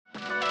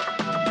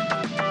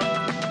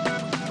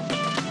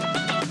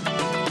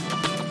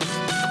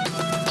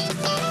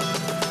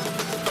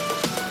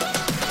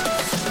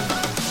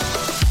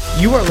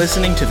You are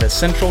listening to the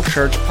Central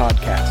Church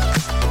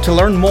Podcast. To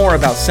learn more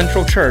about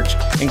Central Church,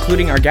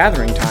 including our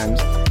gathering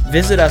times,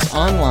 visit us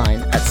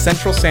online at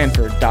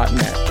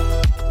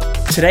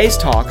centralsanford.net. Today's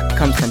talk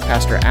comes from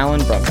Pastor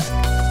Alan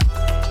Brumback.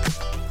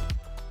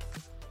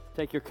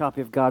 Take your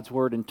copy of God's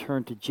Word and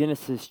turn to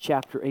Genesis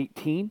chapter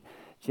 18.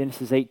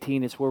 Genesis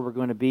 18 is where we're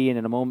going to be, and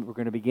in a moment we're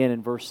going to begin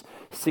in verse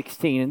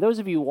 16. And those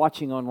of you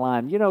watching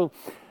online,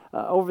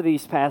 over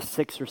these past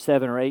 6 or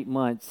 7 or 8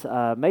 months,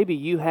 maybe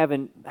you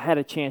haven't had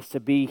a chance to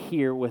be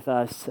here with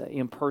us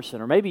in person,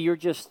 or maybe you're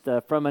just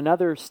from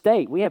another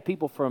state. We have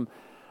people from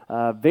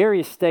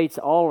various states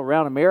all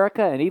around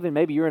America, and even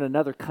maybe you're in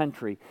another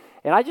country.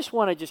 And I just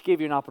want to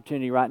give you an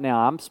opportunity right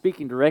now. I'm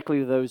speaking directly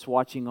to those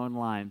watching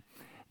online,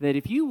 that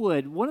if you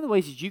would, one of the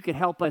ways that you could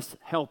help us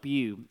help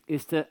you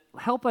is to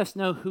help us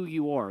know who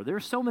you are. There are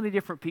so many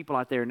different people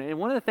out there, and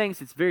one of the things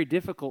that's very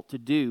difficult to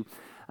do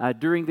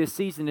during this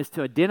season is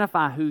to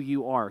identify who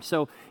you are.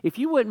 So if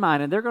you wouldn't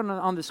mind, and they're going to,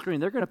 on the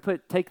screen, they're going to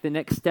take the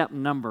next step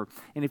number.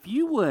 And if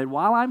you would,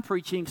 while I'm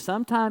preaching,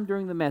 sometime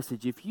during the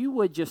message, if you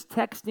would just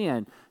text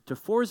in to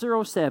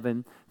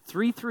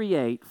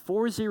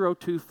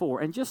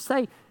 407-338-4024 and just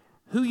say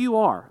who you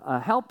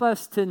are. Help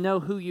us to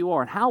know who you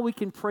are and how we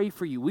can pray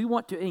for you. We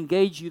want to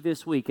engage you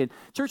this week. And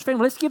church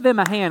family, let's give them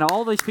a hand,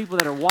 all these people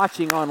that are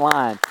watching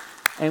online.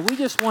 And we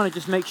just want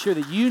to make sure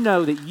that you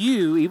know that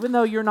you, even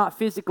though you're not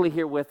physically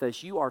here with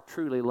us, you are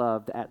truly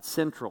loved at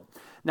Central.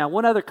 Now,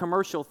 one other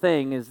commercial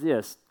thing is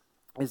this,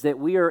 is that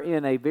we are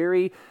in a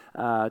very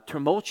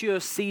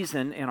tumultuous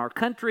season in our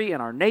country and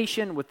our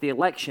nation with the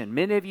election.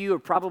 Many of you are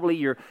probably,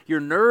 your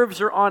nerves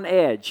are on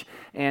edge.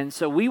 And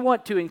so we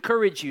want to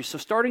encourage you. So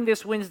starting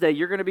this Wednesday,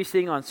 you're going to be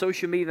seeing on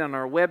social media and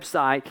on our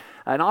website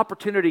an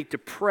opportunity to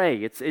pray.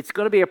 It's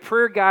going to be a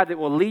prayer guide that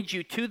will lead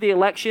you to the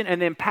election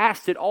and then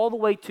past it all the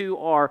way to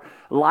our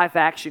Life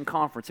Action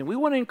Conference. And we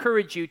want to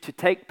encourage you to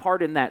take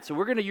part in that. So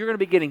you're going to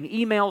be getting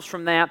emails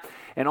from that.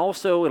 And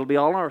also it'll be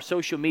all on our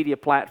social media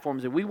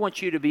platforms. And we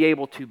want you to be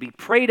able to be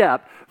prayed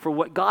up for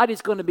what God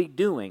is going to be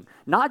doing,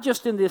 not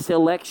just in this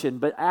election,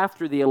 but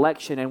after the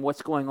election and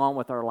what's going on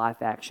with our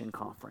Life Action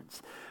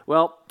Conference.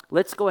 Well,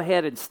 let's go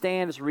ahead and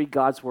stand as we read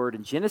God's Word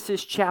in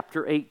Genesis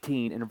chapter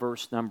 18 and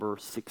verse number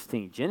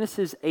 16.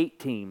 Genesis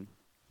 18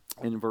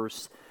 and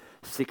verse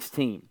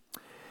 16.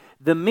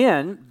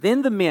 Then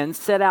the men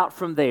set out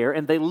from there,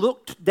 and they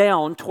looked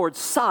down towards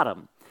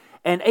Sodom,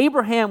 and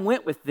Abraham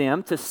went with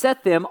them to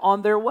set them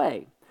on their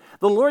way.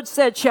 The Lord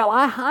said, "Shall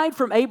I hide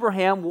from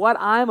Abraham what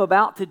I am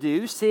about to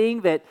do,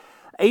 seeing that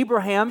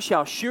Abraham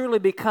shall surely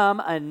become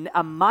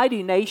a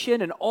mighty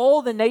nation, and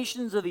all the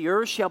nations of the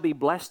earth shall be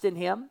blessed in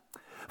him?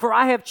 For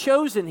I have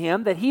chosen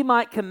him that he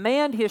might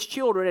command his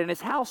children and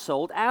his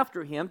household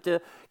after him to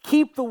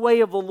keep the way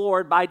of the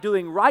Lord by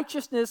doing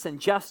righteousness and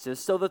justice,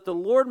 so that the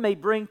Lord may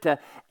bring to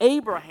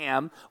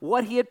Abraham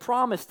what he had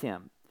promised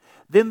him."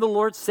 Then the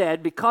Lord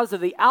said, "Because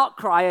of the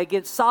outcry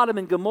against Sodom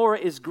and Gomorrah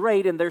is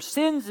great, and their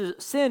sin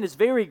is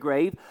very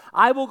grave,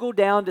 I will go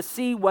down to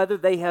see whether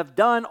they have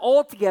done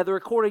altogether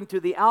according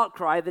to the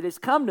outcry that has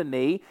come to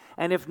me,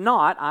 and if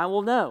not, I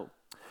will know."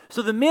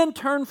 So the men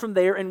turned from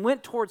there and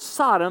went towards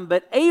Sodom,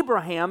 but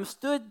Abraham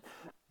stood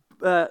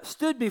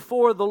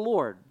before the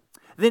Lord.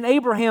 Then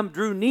Abraham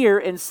drew near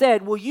and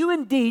said, "Will you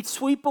indeed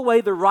sweep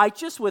away the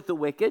righteous with the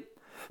wicked?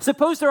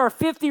 Suppose there are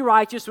 50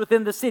 righteous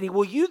within the city.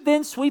 Will you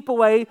then sweep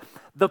away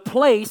the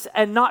place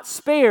and not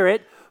spare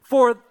it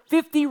for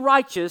 50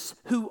 righteous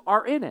who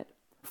are in it?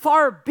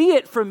 Far be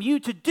it from you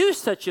to do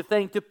such a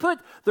thing, to put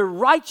the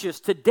righteous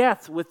to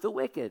death with the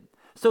wicked,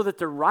 so that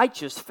the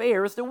righteous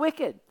fare as the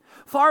wicked.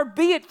 Far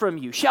be it from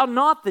you. Shall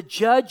not the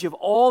judge of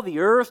all the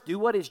earth do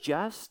what is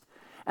just?"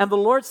 And the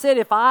Lord said,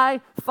 "If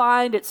I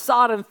find at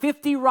Sodom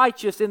 50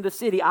 righteous in the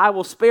city, I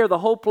will spare the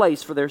whole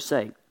place for their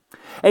sake."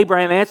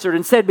 Abraham answered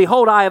and said,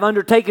 "Behold, I have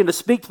undertaken to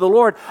speak to the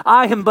Lord.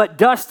 I am but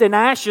dust and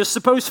ashes.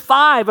 Suppose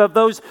 5 of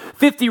those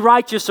 50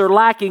 righteous are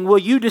lacking. Will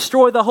you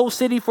destroy the whole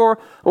city for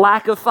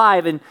lack of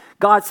 5? And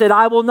God said,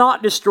 "I will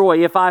not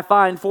destroy if I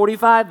find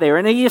 45 there."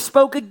 And he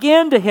spoke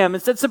again to him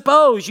and said,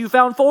 "Suppose you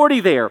found 40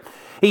 there."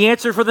 He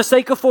answered, "For the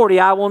sake of 40,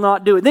 I will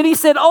not do it." Then he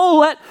said, "Oh,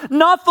 let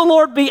not the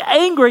Lord be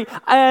angry,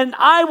 and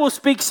I will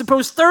speak.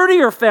 Suppose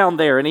 30 are found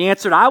there." And he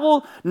answered, "I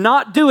will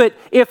not do it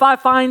if I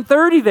find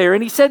 30 there."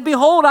 And he said,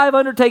 "Behold, I have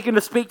undertaken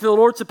to speak to the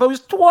Lord. Suppose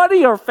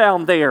 20 are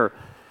found there."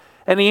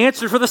 And he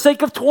answered, "For the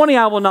sake of 20,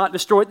 I will not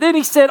destroy it." Then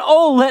he said,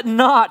 "Oh, let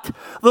not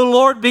the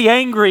Lord be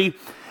angry,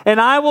 and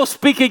I will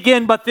speak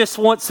again but this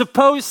once.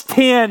 Suppose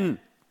 10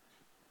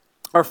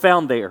 are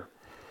found there."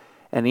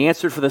 And he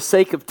answered, "For the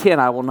sake of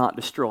 10, I will not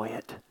destroy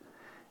it."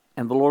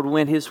 And the Lord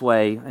went his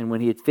way, and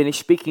when he had finished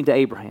speaking to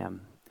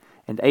Abraham,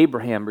 and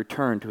Abraham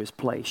returned to his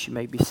place. You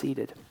may be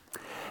seated.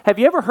 Have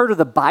you ever heard of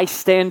the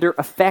bystander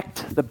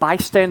effect? The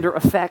bystander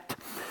effect?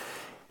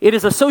 It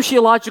is a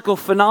sociological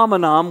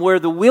phenomenon where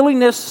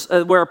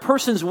where a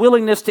person's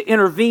willingness to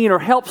intervene or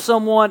help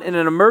someone in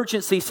an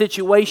emergency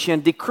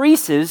situation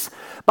decreases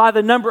by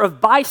the number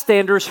of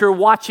bystanders who are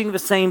watching the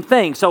same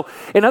thing. So,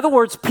 in other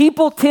words,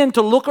 people tend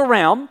to look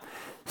around,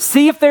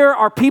 See if there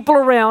are people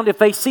around, if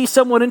they see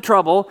someone in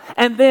trouble,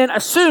 and then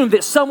assume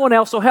that someone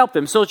else will help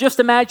them. So just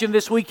imagine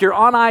this week you're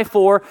on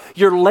I-4,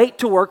 you're late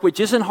to work, which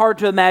isn't hard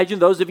to imagine,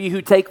 those of you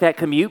who take that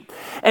commute.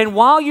 And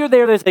while you're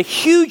there, there's a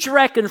huge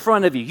wreck in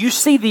front of you. You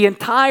see the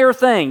entire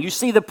thing. You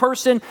see the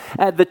person,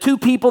 the two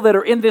people that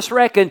are in this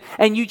wreck, and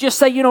you just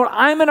say, you know what,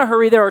 I'm in a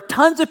hurry. There are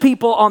tons of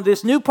people on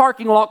this new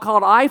parking lot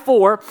called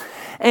I-4,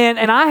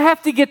 and I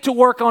have to get to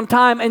work on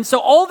time. And so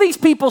all these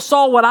people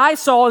saw what I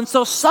saw, and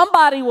so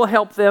somebody will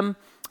help them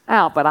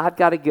out, but I've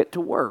got to get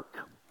to work.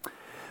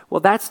 Well,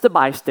 that's the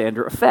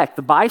bystander effect.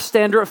 The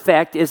bystander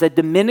effect is a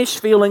diminished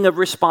feeling of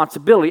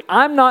responsibility.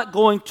 I'm not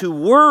going to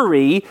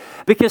worry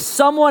because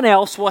someone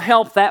else will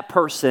help that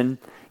person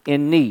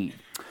in need.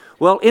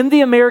 Well, in the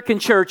American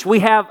church, we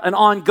have an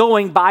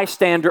ongoing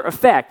bystander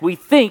effect. We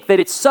think that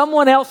it's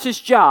someone else's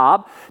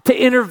job to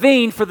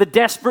intervene for the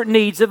desperate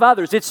needs of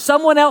others. It's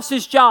someone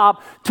else's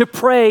job to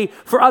pray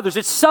for others.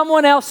 It's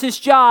someone else's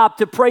job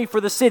to pray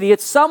for the city.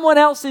 It's someone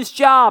else's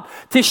job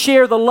to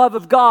share the love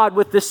of God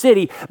with the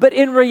city. But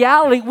in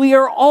reality, we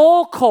are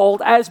all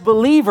called as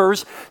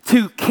believers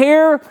to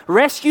care,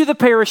 rescue the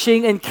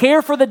perishing, and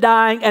care for the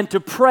dying, and to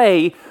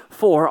pray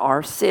for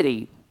our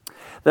city.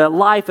 The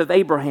life of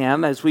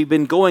Abraham, as we've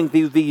been going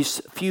through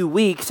these few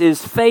weeks,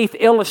 is faith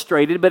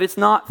illustrated, but it's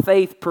not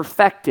faith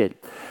perfected.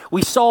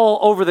 We saw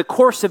over the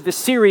course of this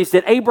series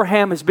that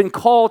Abraham has been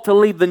called to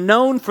leave the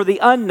known for the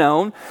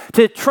unknown,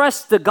 to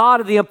trust the God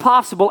of the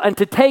impossible, and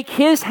to take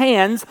his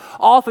hands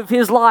off of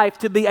his life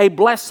to be a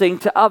blessing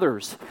to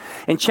others.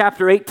 In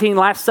chapter 18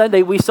 last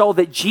Sunday, we saw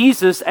that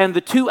Jesus and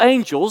the two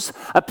angels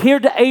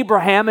appeared to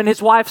Abraham and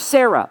his wife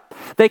Sarah.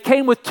 They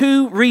came with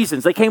two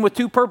reasons. They came with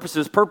two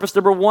purposes. Purpose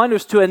number one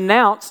was to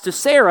announce to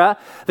Sarah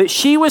that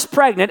she was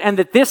pregnant and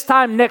that this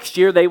time next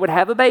year they would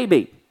have a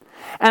baby.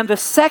 And the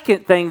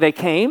second thing they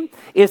came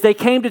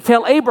to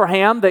tell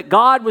Abraham that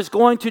God was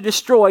going to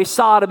destroy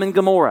Sodom and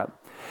Gomorrah.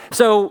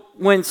 So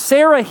when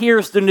Sarah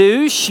hears the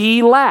news,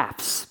 she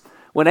laughs.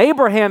 When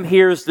Abraham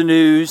hears the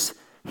news,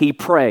 he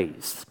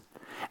prays.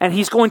 And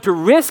he's going to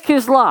risk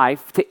his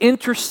life to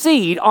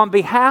intercede on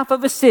behalf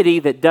of a city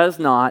that does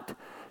not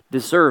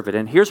deserve it.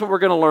 And here's what we're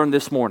going to learn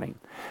this morning.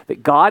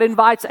 That God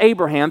invites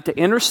Abraham to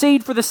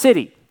intercede for the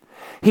city.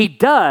 He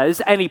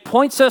does, and he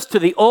points us to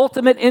the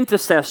ultimate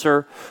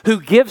intercessor who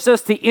gives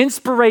us the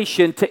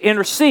inspiration to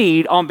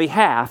intercede on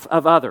behalf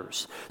of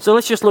others. So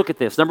let's just look at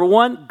this. Number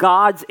one,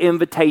 God's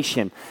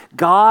invitation.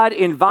 God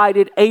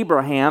invited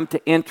Abraham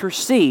to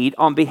intercede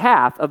on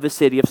behalf of the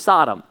city of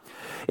Sodom.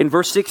 In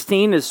verse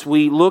 16, as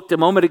we looked a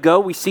moment ago,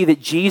 we see that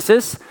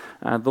Jesus,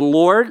 the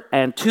Lord,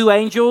 and two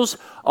angels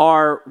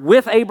are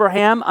with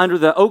Abraham under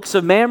the oaks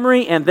of Mamre,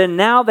 and then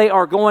now they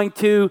are going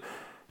to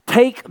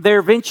take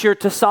their venture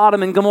to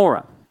Sodom and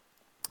Gomorrah.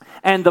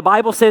 And the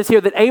Bible says here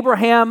that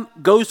Abraham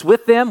goes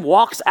with them,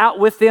 walks out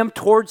with them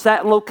towards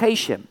that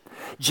location.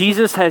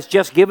 Jesus has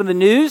just given the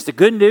news, the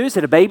good news,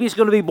 that a baby is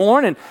going to be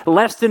born in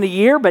less than a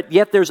year, but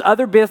yet there's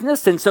other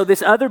business. And so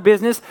this other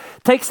business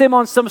takes them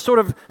on some sort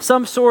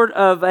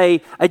of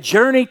a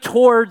journey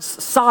towards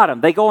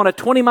Sodom. They go on a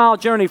 20-mile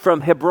journey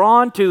from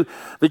Hebron to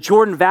the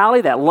Jordan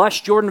Valley, that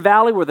lush Jordan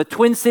Valley where the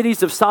twin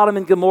cities of Sodom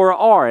and Gomorrah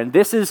are. And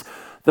this is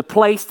the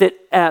place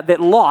that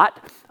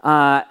Lot,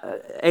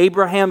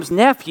 Abraham's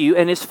nephew,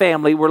 and his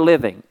family were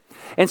living.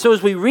 And so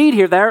as we read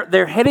here,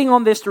 they're heading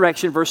on this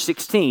direction, verse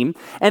 16.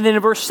 And then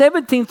in verse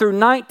 17 through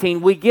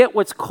 19, we get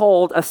what's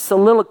called a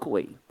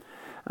soliloquy.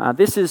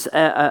 This is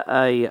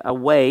a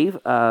way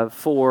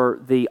for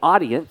the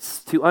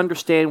audience to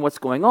understand what's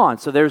going on.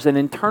 So there's an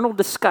internal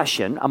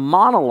discussion, a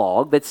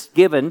monologue that's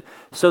given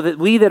so that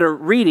we that are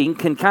reading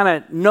can kind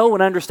of know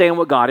and understand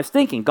what God is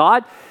thinking.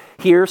 God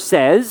here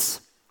says,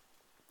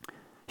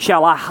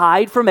 "Shall I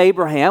hide from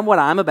Abraham what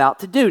I'm about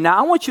to do?" Now,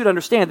 I want you to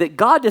understand that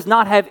God does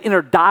not have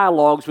inner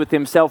dialogues with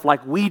himself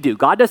like we do.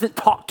 God doesn't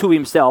talk to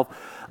himself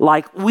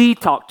like we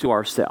talk to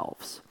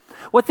ourselves.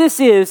 What this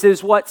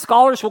is what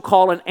scholars will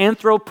call an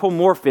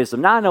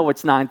anthropomorphism. Now, I know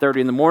it's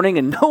 9:30 in the morning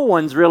and no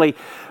one's really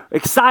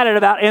excited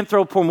about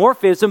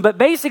anthropomorphism, but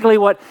basically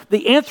what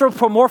the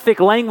anthropomorphic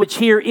language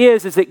here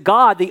is that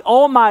God, the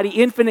almighty,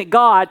 infinite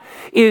God,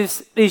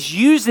 is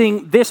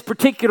using this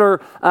particular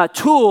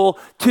tool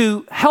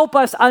to help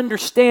us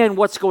understand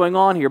what's going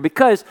on here.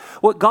 Because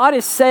what God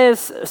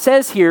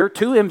says here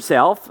to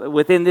himself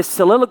within this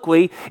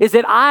soliloquy is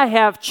that I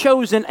have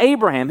chosen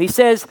Abraham. He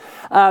says,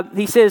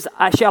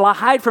 "Shall I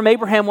hide from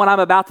Abraham what I'm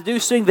about to do,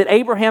 seeing that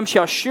Abraham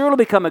shall surely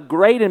become a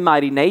great and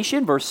mighty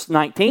nation," verse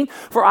 19,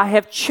 "for I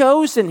have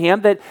chosen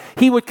him that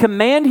he would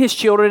command his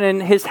children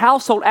and his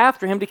household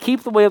after him to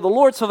keep the way of the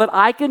Lord, so that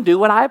I can do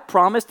what I have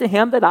promised to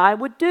him that I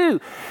would do."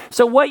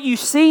 So what you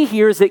see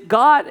here is that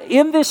God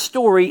in this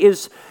story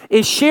is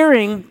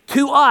sharing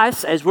to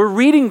us, as we're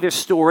reading this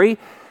story,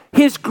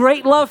 his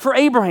great love for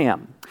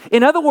Abraham.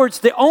 In other words,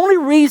 the only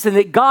reason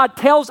that God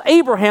tells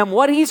Abraham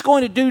what he's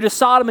going to do to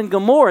Sodom and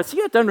Gomorrah, so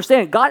you have to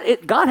understand,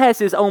 God has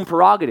his own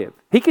prerogative.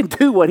 He can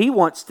do what he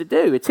wants to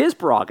do. It's his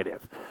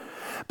prerogative.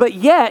 But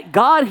yet,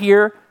 God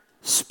here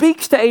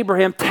speaks to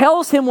Abraham,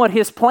 tells him what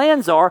his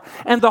plans are,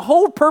 and the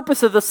whole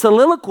purpose of the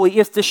soliloquy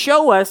is to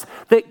show us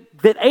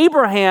that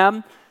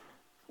Abraham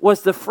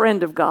was the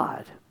friend of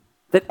God.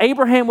 That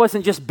Abraham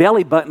wasn't just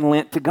belly button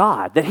lent to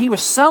God, that he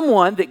was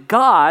someone that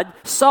God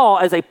saw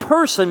as a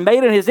person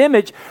made in his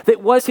image that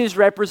was his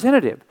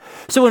representative.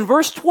 So in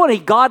verse 20,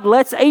 God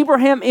lets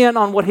Abraham in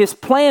on what his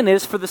plan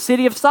is for the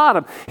city of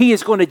Sodom. He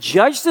is going to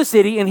judge the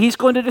city and he's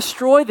going to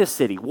destroy the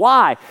city.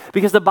 Why?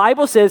 Because the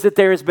Bible says that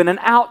there has been an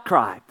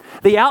outcry.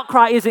 The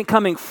outcry isn't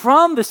coming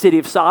from the city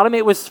of Sodom.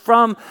 It was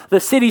from the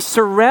cities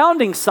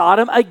surrounding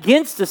Sodom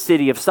against the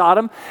city of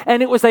Sodom.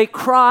 And it was a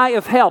cry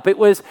of help. It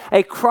was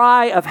a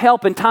cry of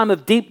help in time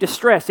of deep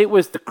distress. It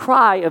was the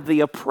cry of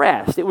the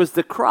oppressed. It was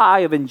the cry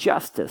of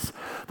injustice.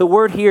 The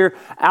word here,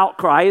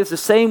 outcry, is the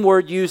same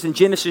word used in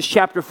Genesis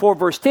chapter 4,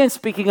 verse 10,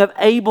 speaking of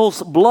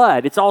Abel's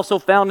blood. It's also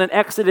found in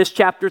Exodus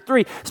chapter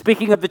 3,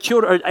 speaking of the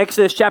children, or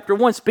Exodus chapter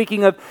 1,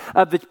 speaking of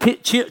the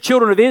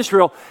children of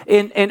Israel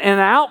in an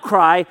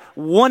outcry,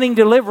 wanting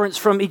deliverance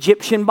from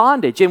Egyptian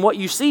bondage. And what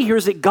you see here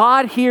is that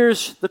God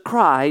hears the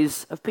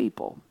cries of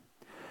people.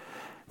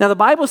 Now, the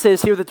Bible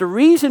says here that the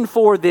reason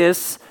for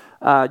this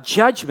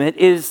judgment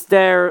is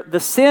the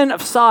sin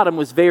of Sodom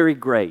was very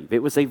grave.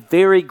 It was a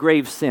very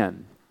grave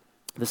sin.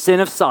 The sin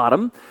of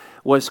Sodom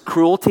was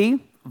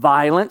cruelty,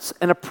 violence,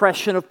 and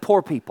oppression of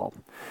poor people.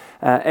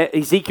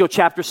 Ezekiel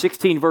chapter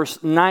 16, verse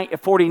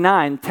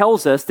 49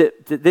 tells us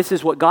that this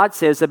is what God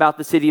says about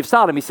the city of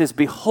Sodom. He says,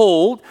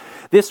 "Behold,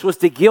 this was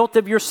the guilt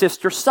of your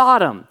sister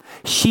Sodom.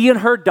 She and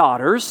her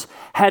daughters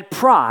had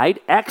pride,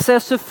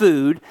 excess of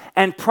food,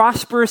 and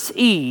prosperous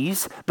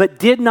ease, but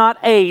did not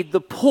aid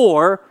the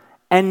poor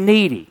and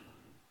needy."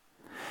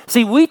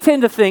 See, we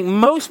tend to think,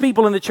 most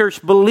people in the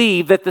church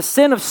believe that the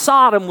sin of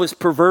Sodom was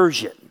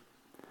perversion.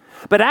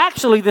 But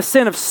actually, the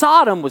sin of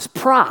Sodom was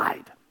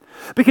pride.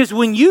 Because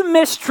when you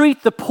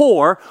mistreat the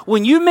poor,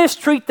 when you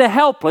mistreat the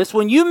helpless,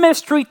 when you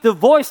mistreat the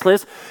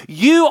voiceless,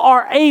 you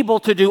are able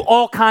to do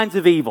all kinds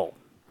of evil.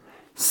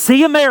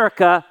 See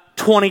America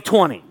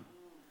 2020.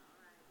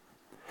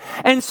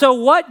 And so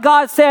what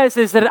God says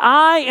is that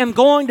I am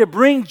going to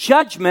bring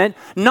judgment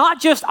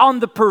not just on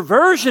the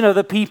perversion of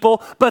the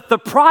people, but the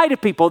pride of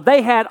people.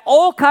 They had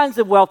all kinds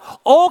of wealth,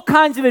 all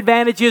kinds of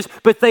advantages,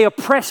 but they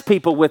oppressed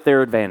people with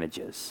their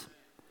advantages.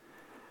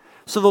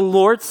 So the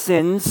Lord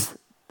sends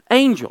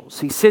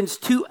angels. He sends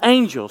 2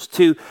 angels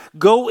to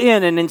go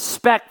in and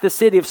inspect the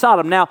city of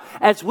Sodom. Now,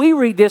 as we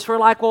read this, we're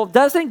like, well,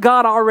 doesn't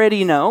God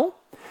already know?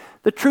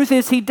 The truth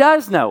is, he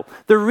does know.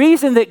 The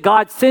reason that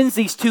God sends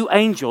these 2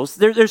 angels,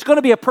 there's going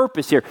to be a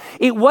purpose here.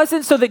 It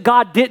wasn't so that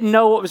God didn't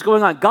know what was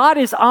going on. God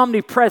is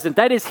omnipresent.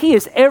 That is, he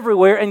is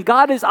everywhere, and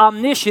God is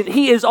omniscient.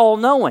 He is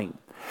all-knowing.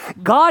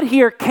 God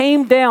here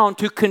came down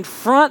to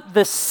confront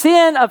the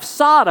sin of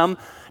Sodom,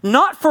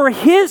 not for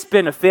his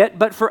benefit,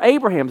 but for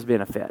Abraham's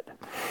benefit.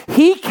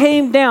 He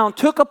came down,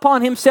 took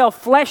upon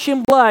himself flesh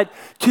and blood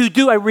to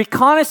do a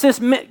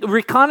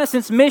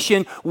reconnaissance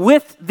mission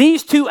with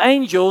these 2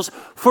 angels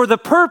for the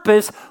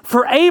purpose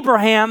for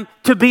Abraham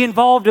to be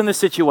involved in the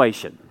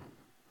situation.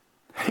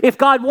 If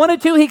God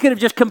wanted to, he could have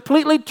just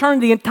completely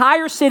turned the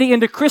entire city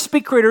into crispy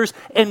critters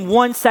in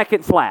 1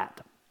 second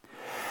flat.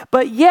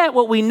 But yet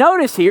what we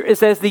notice here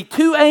is as the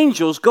 2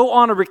 angels go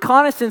on a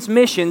reconnaissance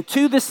mission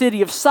to the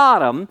city of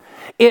Sodom,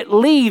 it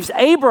leaves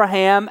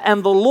Abraham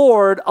and the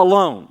Lord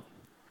alone.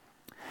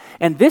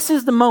 And this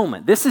is the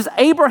moment, this is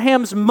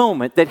Abraham's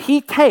moment that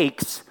he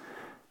takes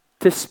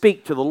to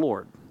speak to the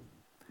Lord.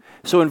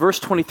 So in verse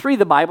 23,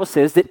 the Bible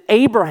says that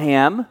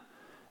Abraham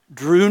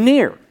drew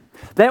near.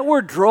 That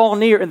word draw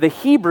near in the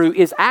Hebrew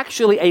is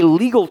actually a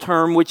legal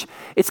term, which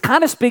it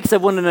kind of speaks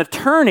of when an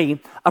attorney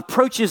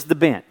approaches the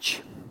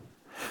bench.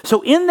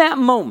 So in that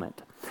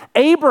moment,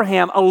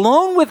 Abraham,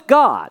 alone with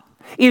God,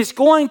 is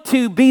going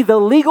to be the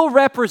legal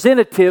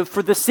representative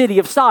for the city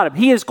of Sodom.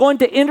 He is going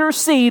to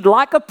intercede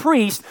like a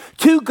priest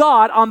to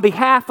God on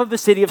behalf of the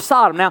city of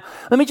Sodom. Now,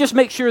 let me just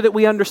make sure that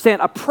we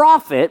understand. A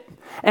prophet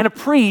and a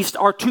priest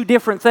are 2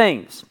 different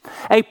things.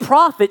 A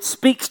prophet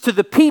speaks to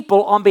the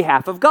people on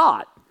behalf of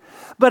God,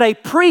 but a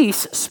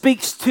priest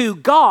speaks to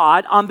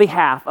God on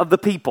behalf of the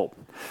people.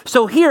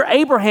 So here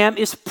Abraham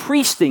is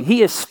priesting.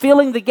 He is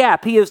filling the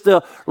gap. He is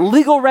the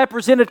legal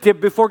representative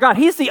before God.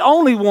 He's the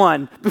only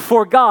one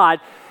before God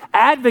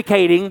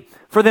advocating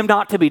for them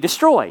not to be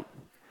destroyed.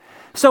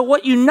 So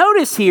what you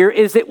notice here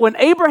is that when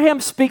Abraham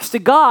speaks to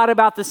God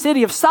about the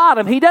city of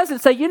Sodom, he doesn't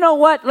say, you know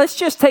what, let's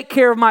just take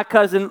care of my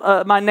cousin,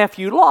 my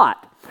nephew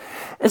Lot.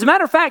 As a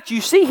matter of fact,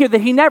 you see here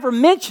that he never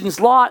mentions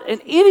Lot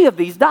in any of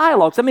these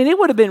dialogues. I mean, it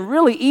would have been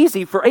really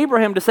easy for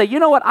Abraham to say, you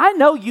know what, I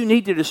know you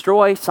need to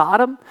destroy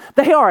Sodom.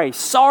 They are a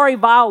sorry,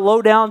 vile,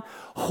 low-down,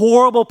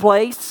 horrible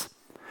place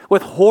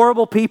with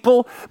horrible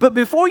people. But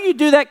before you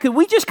do that, could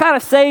we just kind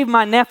of save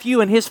my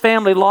nephew and his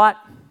family Lot?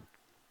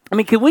 I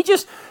mean, could we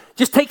just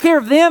take care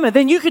of them, and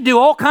then you could do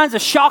all kinds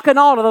of shock and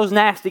awe to those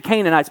nasty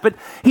Canaanites. But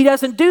he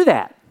doesn't do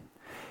that.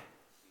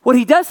 What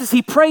he does is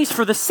he prays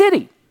for the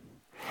city.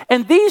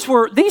 And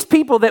these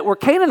people that were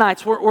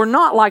Canaanites were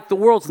not like the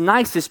world's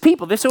nicest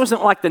people. This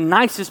wasn't like the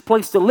nicest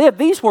place to live.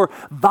 These were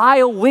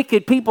vile,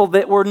 wicked people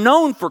that were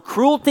known for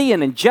cruelty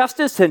and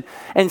injustice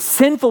and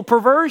sinful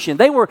perversion.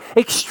 They were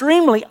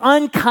extremely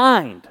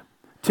unkind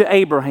to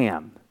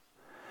Abraham.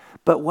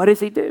 But what does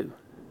he do?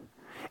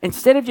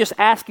 Instead of just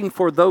asking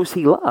for those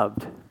he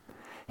loved,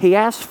 he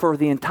asked for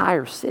the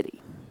entire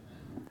city.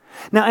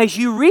 Now, as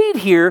you read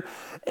here,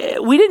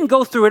 we didn't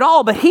go through it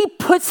all, but he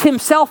puts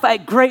himself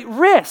at great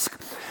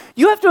risk.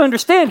 You have to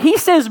understand, he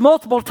says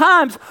multiple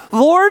times,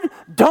 Lord,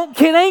 don't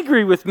get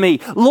angry with me.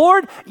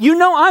 Lord, you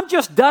know I'm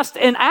just dust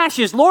and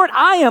ashes. Lord,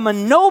 I am a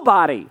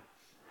nobody.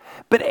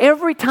 But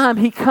every time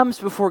he comes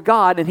before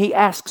God and he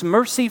asks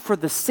mercy for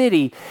the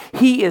city,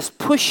 he is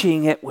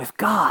pushing it with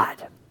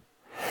God.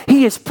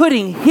 He is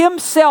putting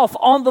himself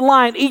on the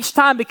line each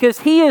time because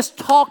he is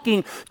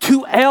talking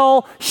to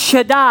El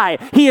Shaddai.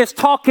 He is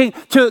talking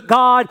to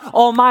God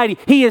Almighty.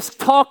 He is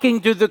talking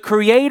to the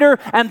Creator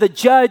and the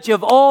Judge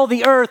of all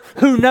the earth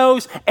who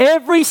knows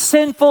every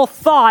sinful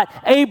thought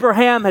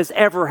Abraham has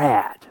ever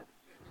had.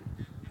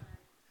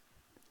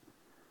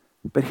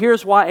 But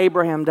here's why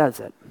Abraham does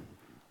it.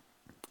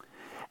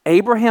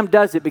 Abraham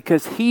does it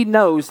because he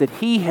knows that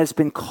he has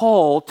been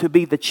called to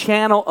be the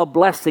channel of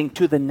blessing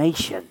to the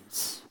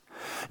nations.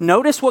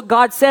 Notice what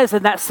God says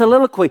in that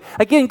soliloquy.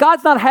 Again,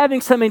 God's not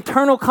having some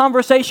internal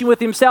conversation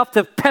with himself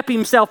to pep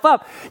himself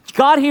up.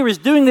 God here is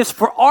doing this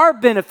for our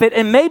benefit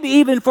and maybe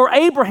even for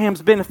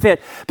Abraham's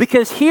benefit.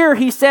 Because here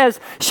he says,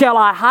 shall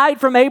I hide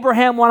from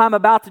Abraham what I'm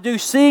about to do,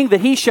 seeing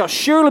that he shall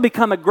surely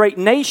become a great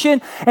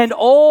nation, and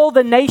all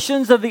the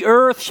nations of the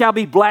earth shall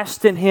be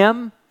blessed in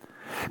him?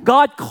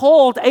 God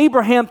called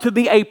Abraham to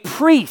be a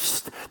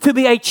priest, to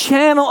be a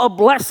channel of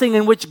blessing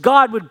in which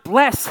God would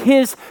bless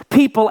his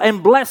people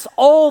and bless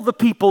all the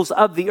peoples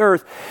of the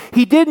earth.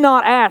 He did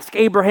not ask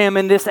Abraham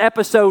in this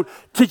episode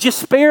to just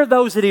spare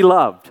those that he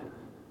loved.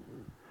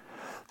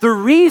 The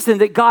reason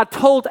that God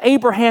told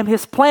Abraham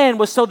his plan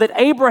was so that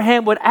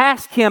Abraham would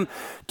ask him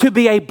to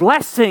be a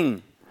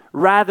blessing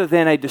rather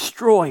than a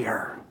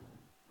destroyer.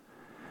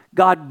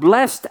 God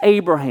blessed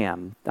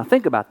Abraham. Now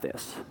think about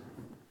this.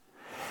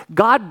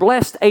 God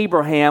blessed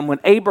Abraham when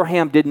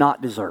Abraham did not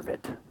deserve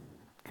it.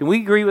 Can we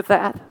agree with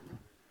that?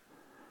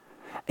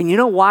 And you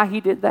know why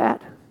he did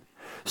that?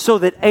 So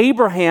that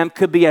Abraham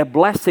could be a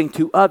blessing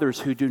to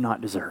others who do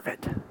not deserve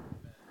it.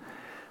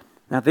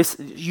 Now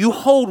you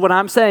hold what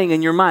I'm saying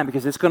in your mind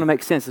because it's going to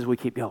make sense as we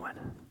keep going.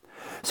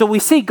 So we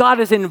see God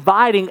is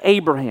inviting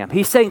Abraham.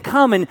 He's saying,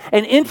 come and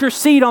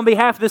intercede on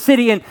behalf of the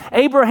city. And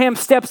Abraham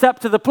steps up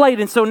to the plate.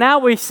 And so now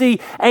we see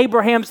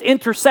Abraham's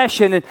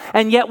intercession.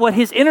 And yet what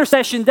his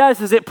intercession does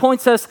is it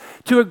points us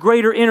to a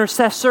greater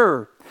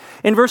intercessor.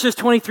 In verses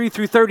 23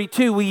 through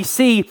 32, we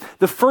see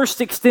the first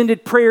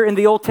extended prayer in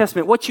the Old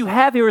Testament. What you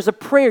have here is a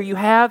prayer. You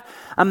have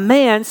a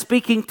man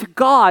speaking to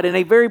God in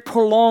a very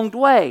prolonged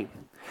way.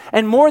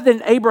 And more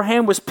than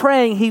Abraham was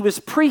praying, he was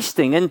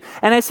priesting. And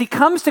as he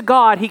comes to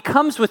God, he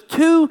comes with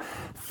two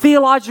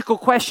theological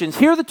questions.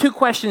 Here are the two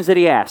questions that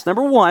he asked.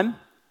 Number one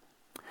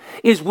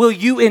is, will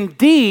you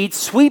indeed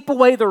sweep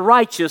away the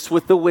righteous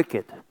with the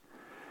wicked?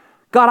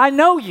 God, I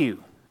know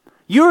you.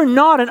 You're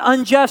not an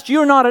unjust,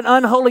 you're not an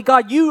unholy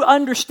God. You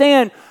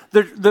understand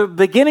the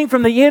beginning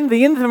from the end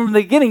from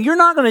the beginning. You're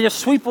not going to just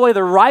sweep away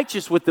the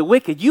righteous with the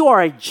wicked. You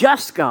are a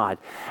just God.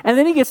 And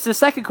then he gets to the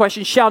second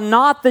question, shall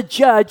not the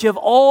judge of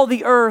all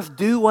the earth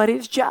do what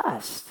is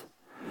just?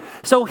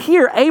 So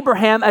here,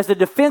 Abraham, as a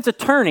defense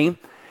attorney,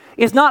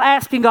 is not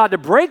asking God to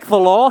break the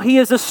law. He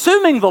is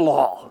assuming the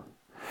law.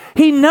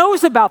 He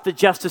knows about the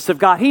justice of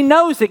God. He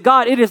knows that,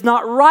 God, it is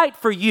not right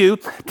for you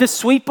to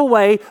sweep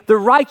away the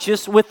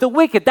righteous with the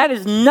wicked. That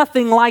is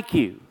nothing like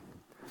you.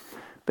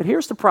 But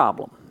here's the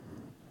problem.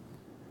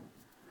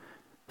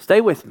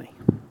 Stay with me.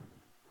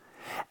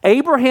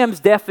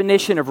 Abraham's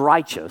definition of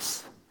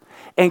righteous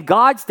and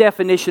God's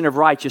definition of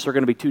righteous are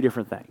going to be two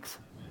different things.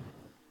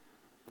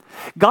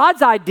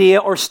 God's idea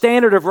or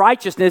standard of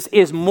righteousness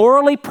is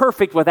morally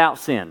perfect without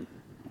sin.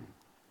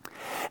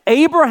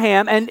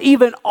 Abraham and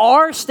even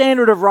our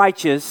standard of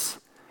righteous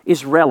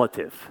is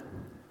relative.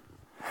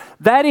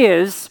 That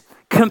is,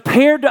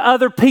 compared to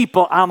other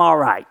people, I'm all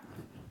right.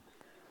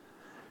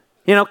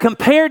 You know,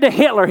 compared to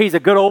Hitler, he's a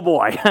good old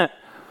boy.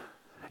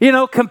 You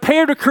know,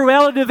 compared to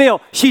Cruella de Vil,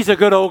 she's a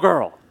good old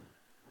girl.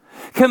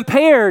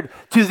 Compared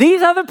to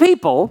these other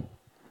people,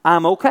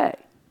 I'm okay.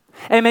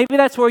 And maybe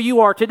that's where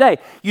you are today.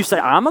 You say,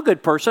 I'm a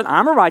good person,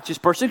 I'm a righteous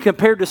person.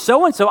 Compared to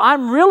so-and-so,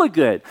 I'm really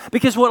good.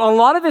 Because what a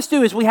lot of us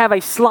do is we have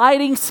a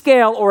sliding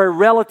scale or a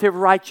relative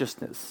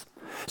righteousness.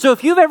 So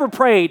if you've ever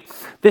prayed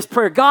this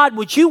prayer, God,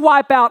 would you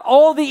wipe out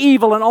all the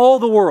evil in all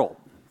the world?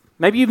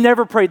 Maybe you've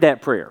never prayed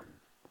that prayer.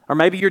 Or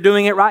maybe you're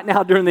doing it right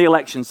now during the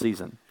election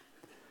season.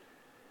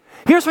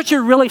 Here's what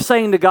you're really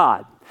saying to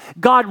God.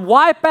 God,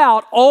 wipe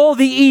out all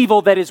the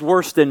evil that is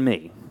worse than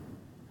me.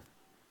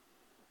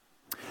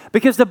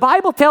 Because the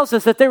Bible tells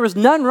us that there is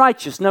none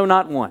righteous, no,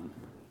 not one.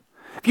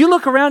 If you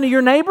look around at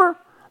your neighbor,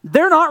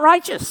 they're not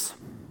righteous.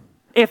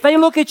 If they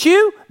look at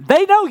you,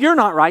 they know you're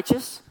not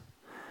righteous.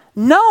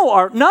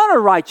 None are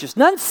righteous.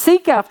 None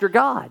seek after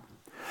God.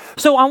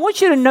 So I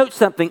want you to note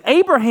something.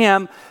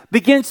 Abraham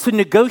begins to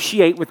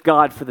negotiate with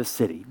God for the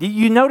city. Do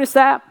you notice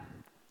that?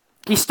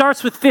 He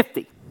starts with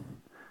 50.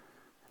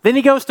 Then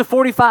he goes to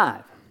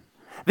 45.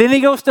 Then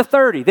he goes to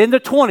 30. Then to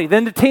 20.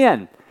 Then to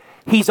 10.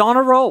 He's on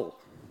a roll.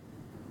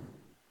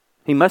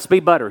 He must be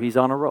butter. He's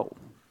on a roll.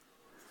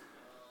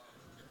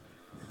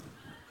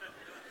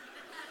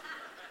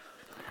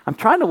 I'm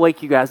trying to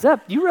wake you guys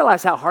up. You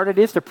realize how hard it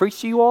is to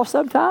preach to you all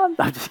sometimes?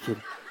 I'm just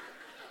kidding.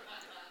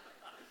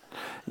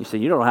 You say,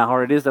 you don't know how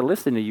hard it is to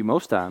listen to you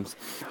most times.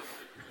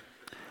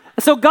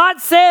 So God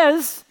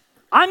says,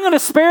 I'm going to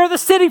spare the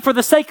city for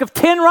the sake of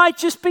 10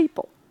 righteous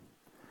people.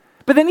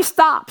 But then he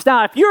stops.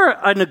 Now, if you're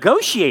a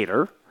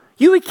negotiator,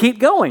 you would keep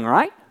going,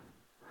 right?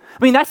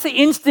 I mean, that's the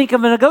instinct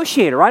of a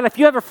negotiator, right? If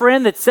you have a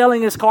friend that's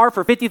selling his car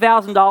for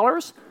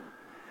 $50,000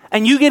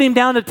 and you get him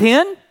down to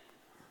 10,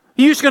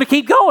 you're just going to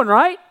keep going,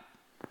 right?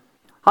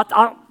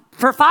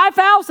 For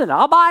 $5,000,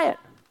 I'll buy it.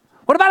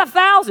 What about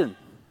 $1,000?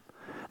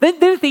 Then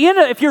at the end,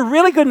 if you're a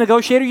really good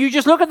negotiator, you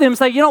just look at them and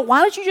say,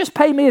 why don't you just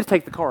pay me to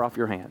take the car off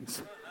your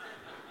hands?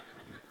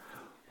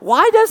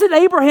 Why doesn't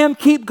Abraham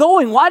keep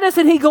going? Why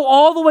doesn't he go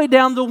all the way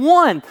down to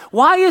 1?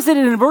 Why is it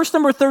in verse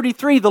number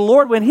 33, the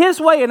Lord went his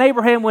way and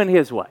Abraham went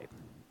his way?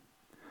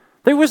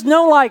 There was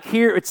no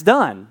here, it's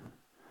done.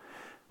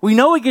 We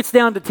know he gets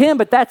down to 10,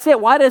 but that's it.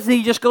 Why doesn't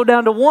he just go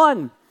down to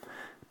 1?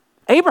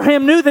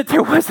 Abraham knew that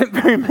there wasn't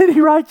very many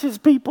righteous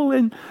people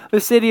in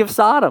the city of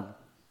Sodom.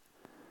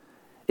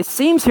 It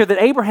seems here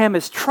that Abraham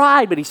has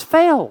tried, but he's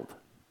failed.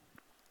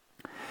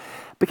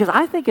 Because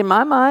I think in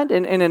my mind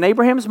and in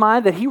Abraham's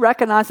mind that he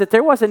recognized that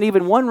there wasn't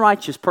even one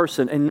righteous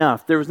person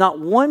enough. There was not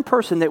one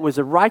person that was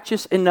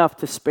righteous enough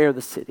to spare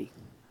the city.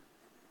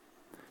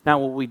 Now,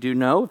 what we do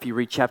know, if you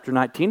read chapter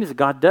 19, is that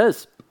God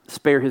does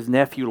spare his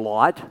nephew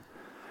Lot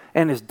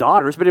and his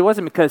daughters, but it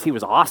wasn't because he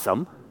was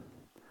awesome.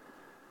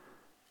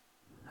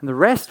 And the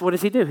rest, what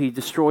does he do? He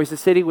destroys the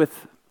city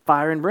with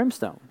fire and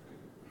brimstone.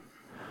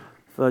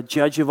 The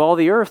judge of all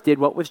the earth did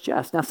what was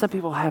just. Now, some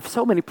people have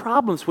so many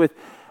problems with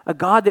a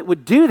God that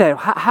would do that.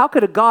 How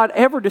could a God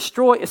ever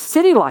destroy a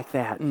city like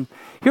that? And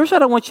here's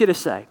what I want you to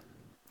say.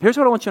 Here's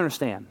what I want you to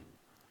understand.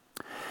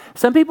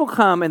 Some people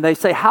come and they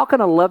say, how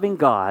can a loving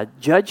God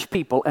judge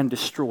people and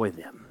destroy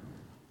them?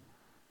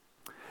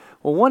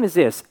 Well, one is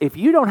this. If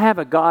you don't have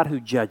a God who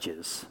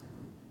judges,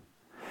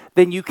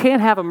 then you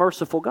can't have a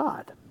merciful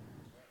God.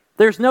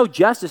 There's no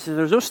justice, if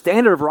there's no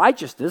standard of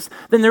righteousness,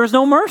 then there is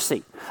no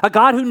mercy. A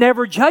God who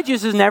never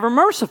judges is never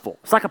merciful.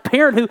 It's like a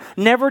parent who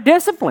never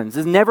disciplines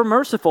is never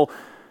merciful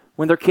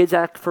when their kids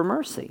ask for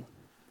mercy.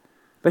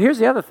 But here's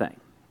the other thing.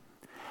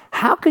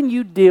 How can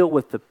you deal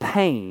with the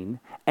pain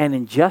and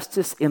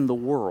injustice in the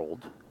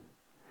world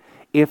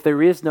if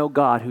there is no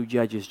God who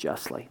judges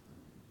justly?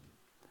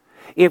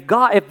 If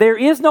there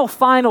is no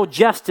final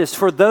justice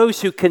for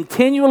those who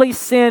continually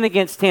sin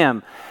against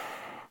him,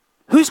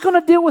 who's going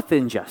to deal with the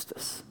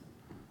injustice?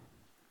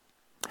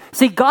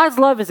 See, God's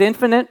love is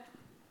infinite,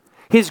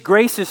 his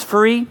grace is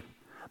free,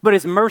 but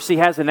his mercy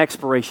has an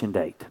expiration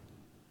date.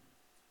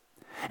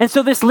 And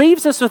so this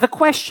leaves us with a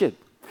question.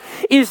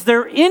 Is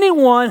there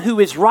anyone who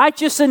is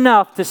righteous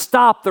enough to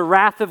stop the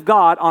wrath of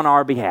God on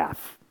our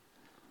behalf?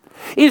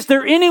 Is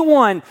there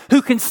anyone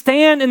who can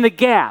stand in the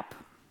gap?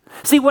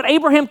 See, what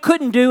Abraham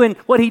couldn't do and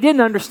what he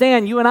didn't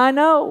understand, you and I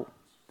know.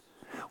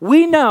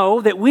 We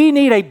know that we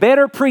need a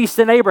better priest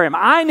than Abraham.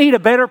 I need a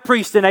better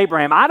priest than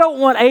Abraham. I don't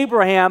want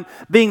Abraham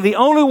being the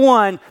only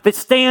one that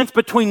stands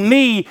between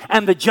me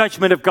and the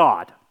judgment of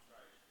God.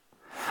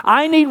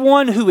 I need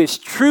one who is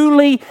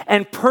truly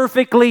and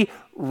perfectly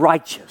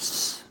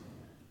righteous.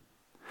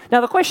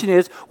 Now the question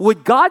is,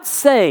 would God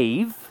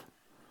save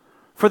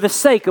for the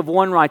sake of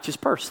one righteous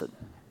person?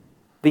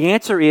 The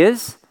answer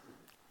is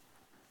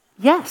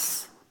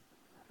yes,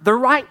 the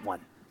right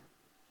one.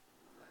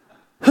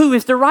 Who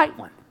is the right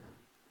one?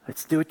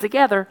 Let's do it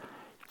together.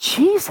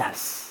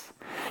 Jesus.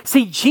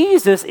 See,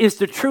 Jesus is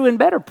the true and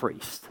better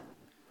priest.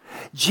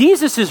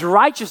 Jesus'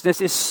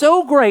 righteousness is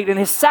so great and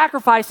his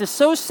sacrifice is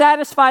so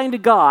satisfying to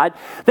God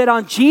that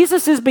on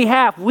Jesus'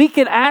 behalf we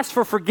can ask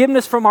for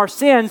forgiveness from our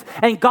sins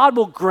and God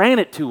will grant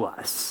it to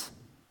us.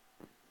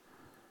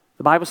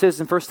 The Bible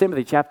says in 1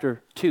 Timothy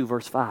chapter 2,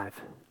 verse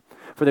 5,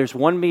 for there's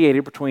one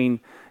mediator between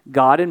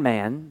God and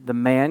man, the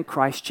man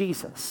Christ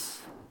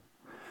Jesus,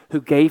 who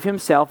gave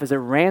himself as a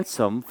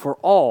ransom for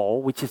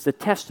all, which is the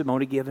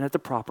testimony given at the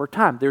proper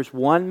time. There's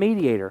one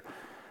mediator.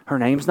 Her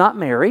name's not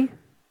Mary.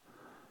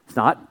 It's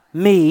not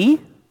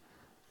me.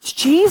 It's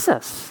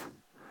Jesus.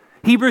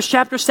 Hebrews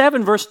chapter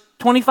 7, verse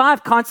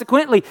 25,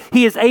 consequently,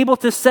 he is able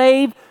to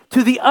save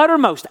to the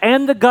uttermost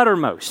and the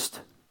guttermost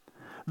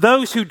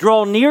those who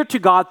draw near to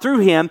God through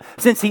him,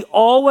 since he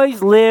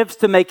always lives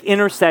to make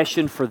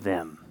intercession for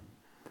them.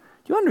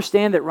 Do you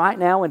understand that right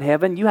now in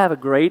heaven you have a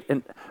great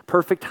and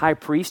perfect high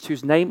priest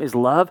whose name is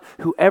love,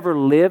 who ever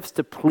lives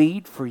to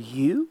plead for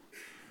you?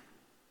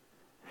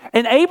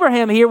 And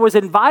Abraham here was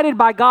invited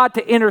by God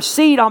to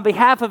intercede on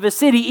behalf of his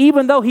city,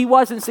 even though he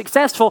wasn't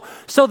successful,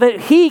 so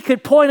that he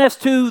could point us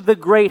to the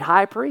great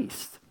high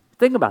priest.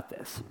 Think about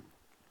this.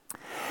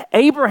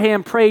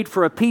 Abraham prayed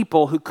for a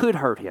people who could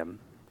hurt him,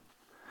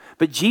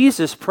 but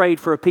Jesus prayed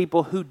for a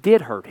people who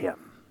did hurt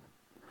him,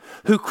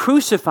 who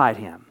crucified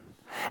him.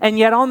 And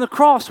yet on the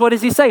cross, what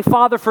does he say?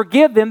 Father,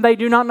 forgive them. They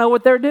do not know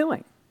what they're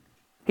doing.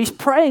 He's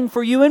praying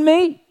for you and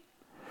me.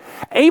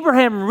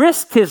 Abraham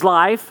risked his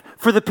life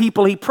for the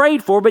people he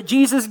prayed for, but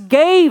Jesus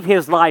gave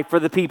his life for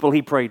the people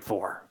he prayed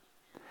for.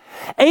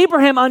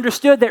 Abraham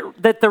understood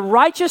that the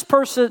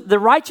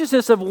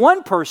righteousness of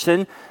one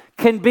person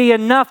can be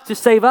enough to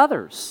save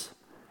others.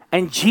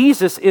 And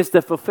Jesus is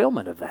the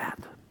fulfillment of that.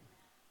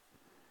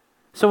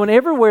 So in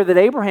everywhere that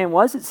Abraham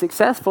wasn't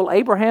successful,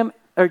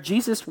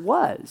 Jesus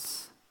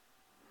was.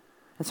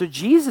 And so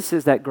Jesus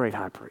is that great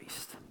high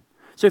priest.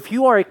 So if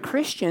you are a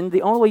Christian,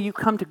 the only way you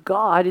come to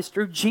God is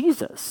through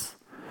Jesus.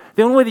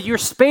 The only way that you're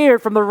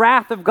spared from the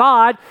wrath of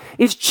God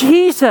is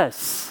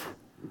Jesus.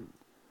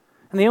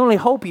 And the only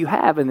hope you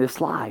have in this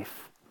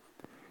life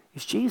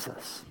is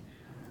Jesus.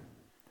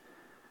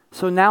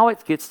 So now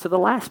it gets to the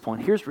last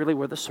point. Here's really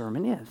where the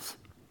sermon is.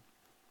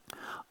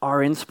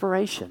 Our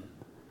inspiration.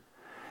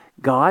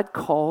 God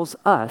calls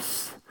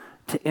us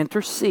to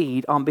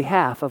intercede on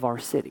behalf of our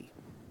city.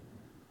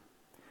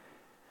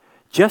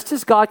 Just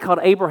as God called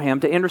Abraham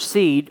to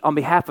intercede on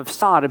behalf of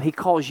Sodom, he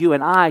calls you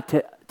and I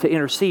to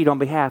intercede on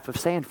behalf of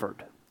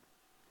Sanford.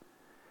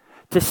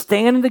 To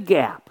stand in the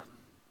gap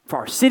for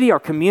our city, our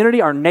community,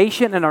 our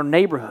nation, and our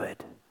neighborhood.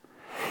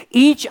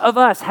 Each of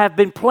us have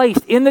been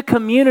placed in the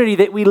community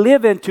that we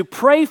live in to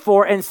pray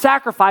for and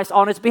sacrifice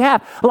on its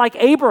behalf. Like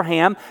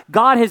Abraham,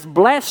 God has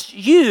blessed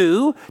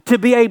you to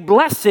be a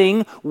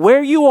blessing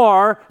where you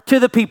are to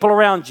the people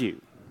around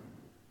you.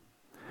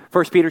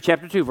 1 Peter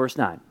chapter 2, verse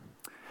 9.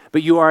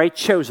 But you are a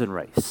chosen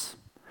race,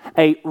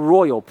 a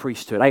royal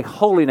priesthood, a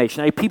holy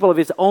nation, a people of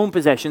his own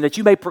possession, that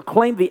you may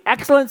proclaim the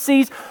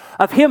excellencies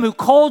of him who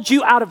called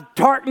you out of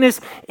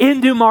darkness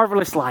into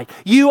marvelous light.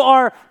 You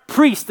are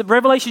priests.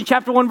 Revelation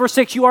chapter 1, verse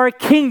 6, you are a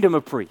kingdom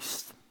of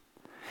priests.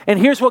 And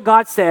here's what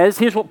God says,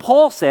 here's what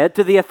Paul said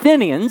to the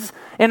Athenians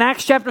in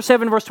Acts chapter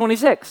 7, verse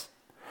 26.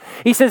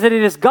 He says that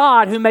it is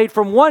God who made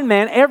from one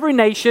man every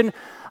nation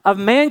of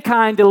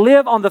mankind to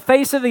live on the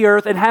face of the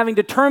earth, and having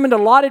determined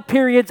allotted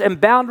periods and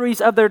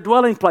boundaries of their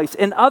dwelling place.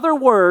 In other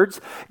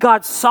words,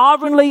 God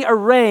sovereignly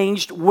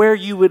arranged where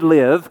you would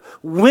live,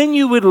 when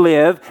you would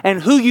live,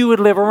 and who you would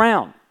live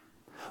around.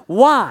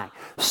 Why?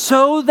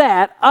 So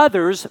that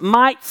others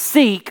might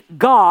seek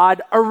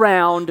God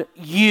around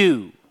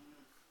you.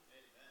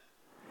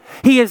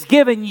 He has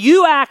given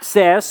you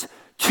access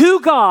to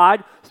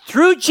God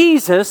through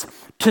Jesus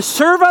to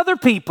serve other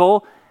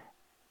people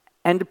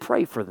and to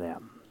pray for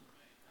them.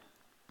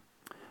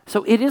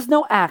 So it is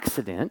no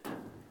accident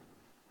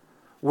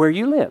where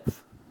you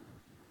live.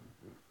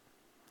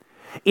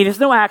 It is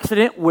no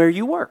accident where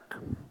you work.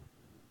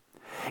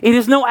 It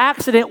is no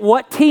accident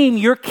what team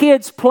your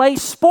kids play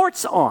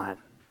sports on.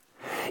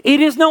 It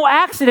is no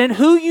accident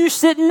who you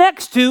sit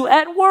next to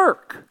at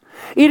work.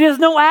 It is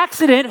no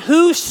accident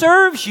who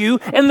serves you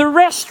in the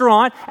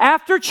restaurant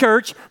after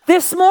church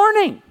this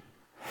morning.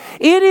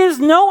 It is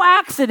no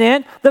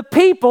accident the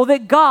people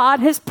that God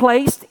has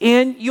placed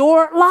in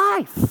your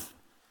life.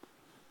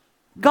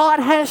 God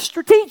has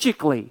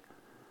strategically,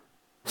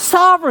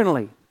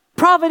 sovereignly,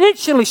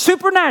 providentially,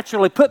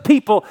 supernaturally put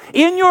people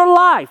in your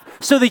life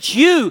so that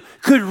you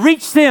could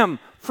reach them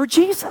for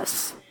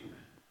Jesus.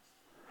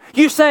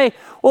 You say,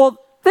 well,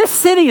 this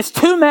city is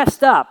too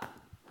messed up.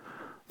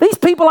 These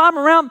people I'm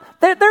around,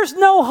 there's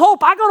no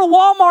hope. I go to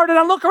Walmart and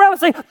I look around and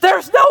say,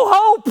 there's no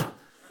hope.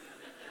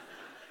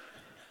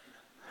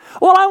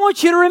 Well, I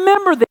want you to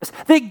remember this,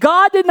 that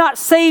God did not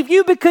save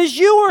you because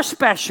you were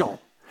special.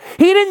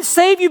 He didn't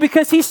save you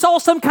because he saw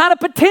some kind of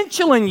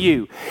potential in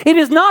you. It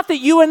is not that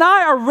you and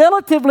I are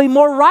relatively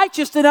more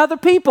righteous than other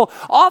people.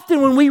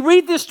 Often when we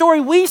read this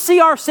story, we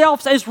see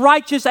ourselves as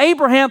righteous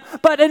Abraham,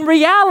 but in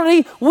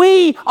reality,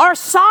 we are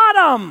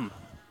Sodom.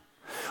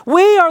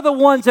 We are the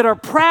ones that are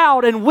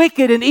proud and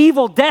wicked and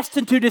evil,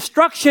 destined to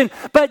destruction,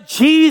 but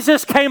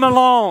Jesus came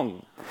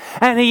along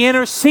and he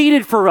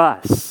interceded for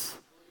us.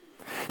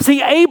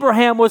 See,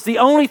 Abraham was the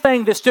only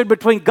thing that stood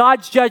between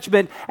God's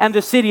judgment and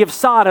the city of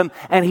Sodom,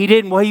 and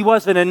he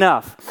wasn't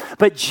enough.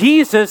 But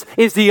Jesus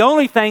is the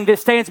only thing that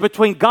stands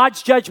between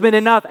God's judgment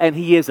and enough, and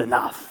he is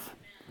enough.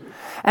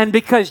 And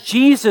because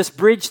Jesus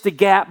bridged the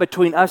gap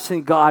between us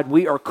and God,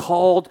 we are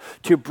called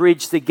to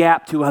bridge the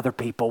gap to other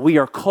people. We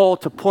are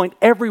called to point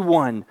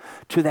everyone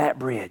to that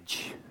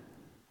bridge.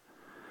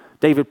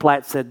 David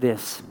Platt said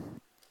this.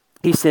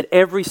 He said,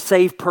 every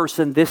saved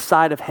person this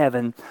side of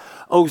heaven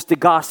owes the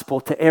gospel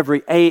to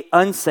every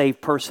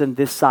unsaved person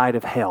this side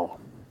of hell.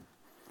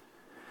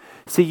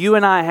 See, you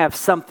and I have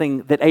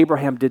something that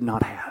Abraham did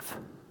not have.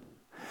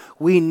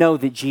 We know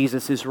that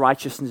Jesus is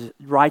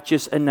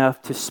righteous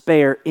enough to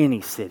spare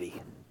any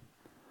city,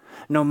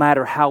 no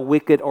matter how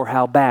wicked or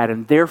how bad.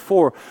 And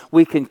therefore,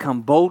 we can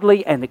come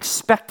boldly and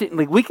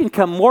expectantly. We can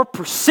come more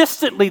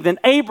persistently than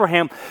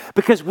Abraham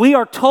because we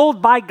are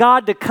told by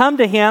God to come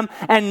to him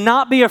and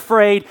not be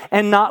afraid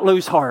and not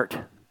lose heart.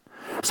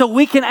 So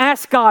we can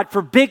ask God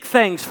for big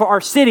things for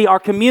our city, our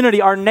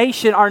community, our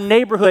nation, our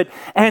neighborhood,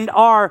 and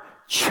our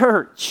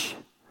church.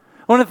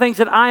 One of the things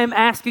that I am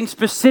asking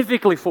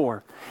specifically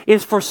for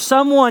is for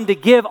someone to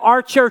give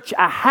our church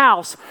a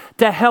house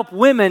to help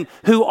women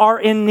who are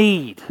in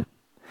need.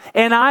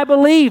 And I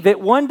believe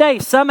that one day,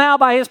 somehow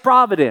by His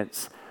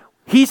providence,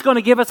 He's going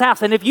to give us a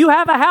house. And if you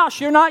have a house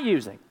you're not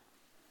using,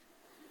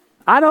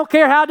 I don't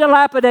care how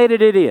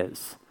dilapidated it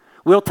is,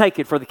 we'll take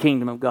it for the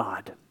kingdom of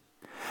God.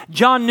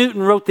 John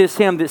Newton wrote this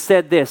hymn that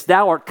said this: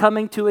 "Thou art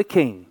coming to a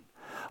king,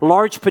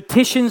 large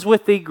petitions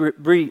with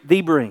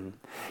thee bring.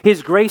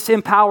 His grace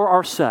and power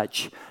are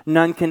such,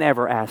 none can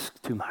ever ask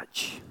too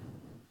much."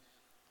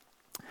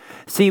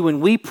 See, when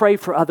we pray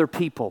for other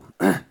people,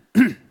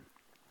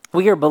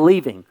 we are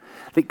believing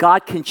that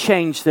God can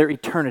change their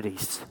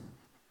eternities.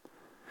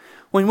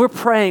 When we're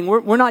praying,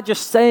 we're not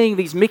just saying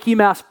these Mickey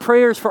Mouse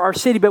prayers for our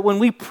city, but when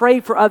we pray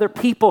for other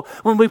people,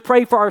 when we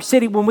pray for our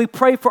city, when we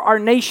pray for our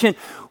nation,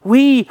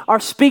 we are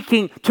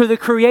speaking to the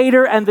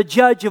Creator and the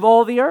Judge of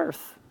all the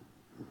earth.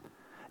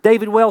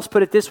 David Wells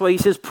put it this way. He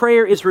says,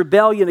 prayer is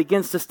rebellion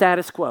against the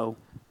status quo.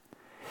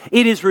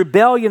 It is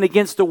rebellion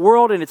against the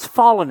world and its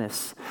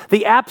fallenness,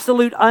 the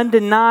absolute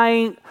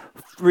undenying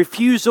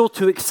refusal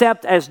to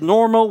accept as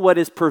normal what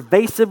is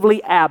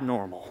pervasively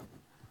abnormal.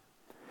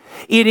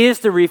 It is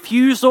the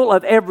refusal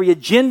of every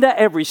agenda,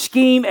 every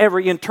scheme,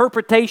 every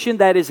interpretation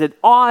that is at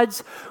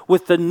odds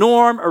with the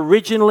norm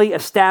originally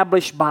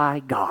established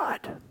by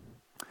God.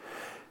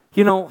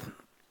 You know,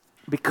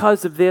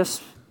 because of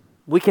this,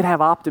 we can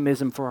have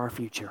optimism for our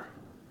future.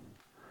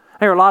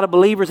 There are a lot of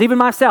believers, even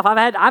myself.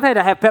 I've had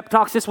to have pep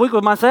talks this week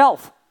with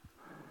myself.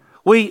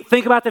 We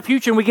think about the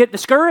future and we get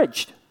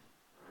discouraged.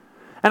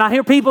 And I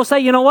hear people say,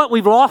 you know what,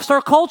 we've lost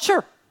our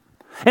culture.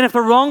 And if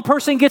the wrong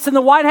person gets in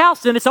the White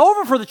House, then it's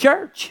over for the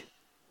church.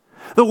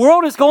 The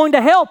world is going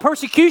to hell.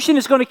 Persecution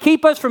is going to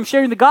keep us from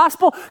sharing the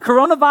gospel.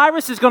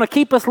 Coronavirus is going to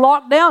keep us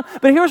locked down.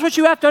 But here's what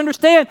you have to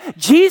understand.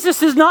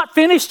 Jesus is not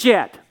finished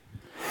yet.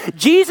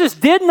 Jesus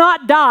did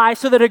not die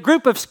so that a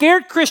group of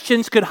scared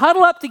Christians could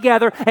huddle up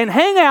together and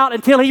hang out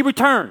until He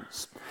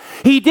returns.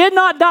 He did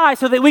not die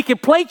so that we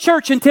could play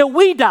church until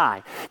we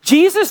die.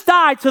 Jesus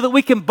died so that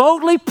we can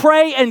boldly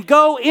pray and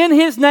go in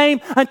His name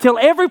until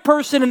every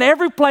person in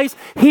every place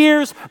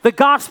hears the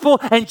gospel.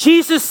 And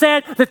Jesus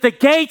said that the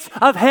gates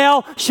of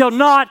hell shall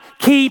not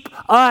keep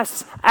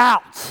us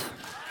out.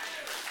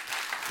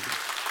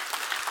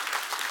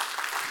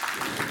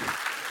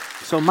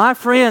 So my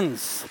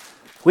friends,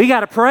 we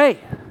got to pray.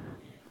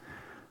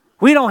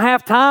 We don't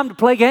have time to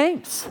play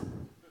games.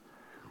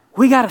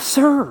 We got to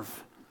serve.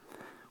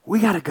 We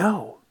got to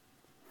go.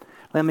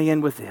 Let me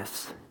end with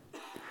this.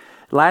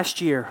 Last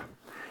year,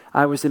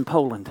 I was in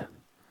Poland,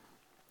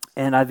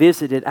 and I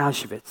visited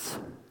Auschwitz.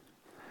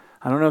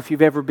 I don't know if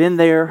you've ever been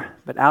there,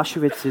 but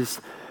Auschwitz is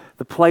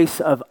the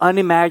place of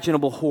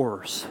unimaginable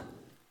horrors.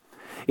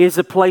 It is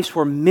a place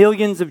where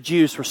millions of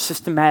Jews were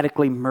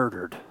systematically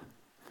murdered.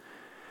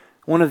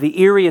 One of the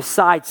eeriest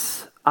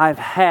sights I've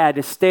had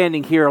is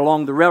standing here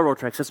along the railroad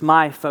tracks. That's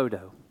my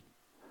photo.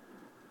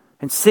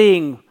 And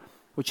seeing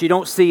what you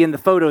don't see in the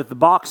photo, the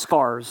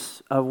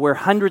boxcars of where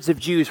hundreds of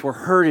Jews were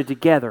herded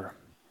together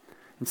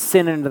and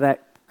sent into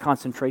that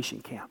concentration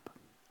camp.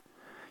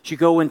 If you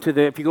go into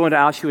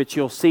Auschwitz,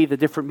 you'll see the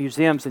different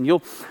museums, and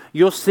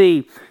you'll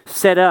see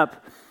set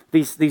up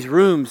these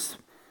rooms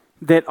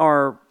that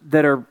are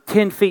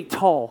 10 feet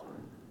tall,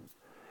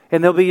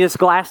 and there'll be this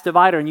glass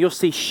divider, and you'll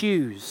see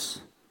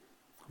shoes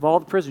of all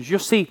the prisoners. You'll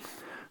see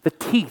the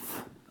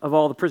teeth of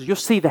all the prisoners. You'll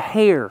see the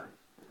hair.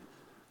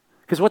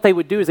 Because what they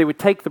would do is they would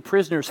take the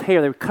prisoner's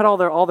hair, they would cut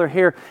all their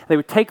hair, they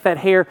would take that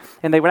hair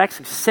and they would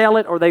actually sell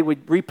it, or they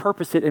would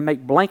repurpose it and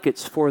make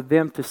blankets for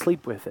them to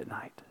sleep with at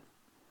night.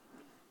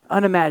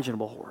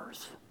 Unimaginable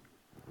horrors.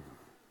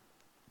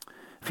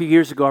 A few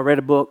years ago, I read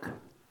a book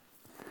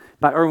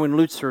by Erwin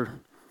Lutzer,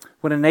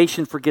 When a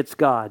Nation Forgets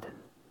God.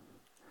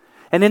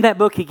 And in that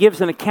book, he gives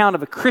an account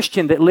of a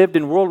Christian that lived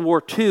in World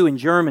War II in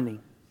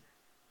Germany.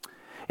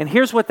 And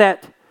here's what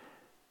that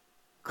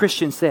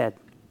Christian said.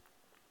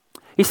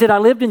 He said, I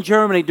lived in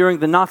Germany during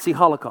the Nazi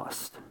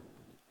Holocaust.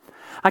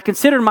 I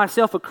considered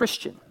myself a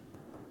Christian.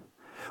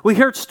 We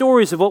heard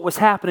stories of what was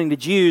happening to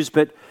Jews,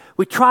 but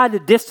we tried to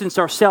distance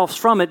ourselves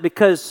from it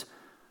because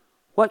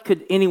what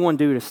could anyone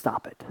do to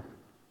stop it?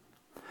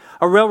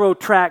 A railroad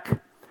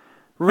track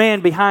ran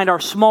behind our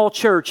small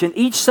church, and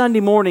each Sunday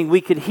morning we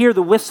could hear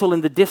the whistle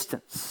in the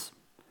distance,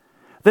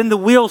 then the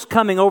wheels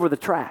coming over the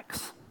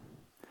tracks.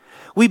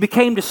 We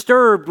became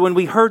disturbed when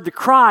we heard the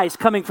cries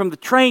coming from the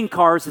train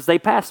cars as they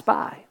passed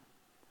by.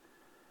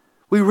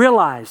 We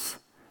realized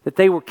that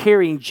they were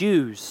carrying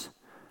Jews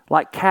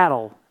like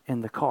cattle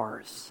in the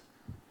cars.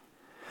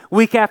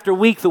 Week after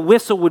week, the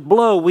whistle would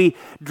blow. We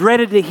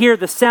dreaded to hear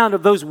the sound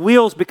of those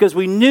wheels because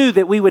we knew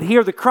that we would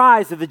hear the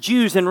cries of the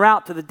Jews en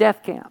route to the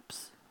death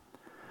camps.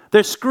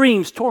 Their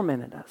screams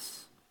tormented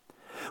us.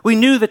 We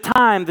knew the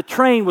time the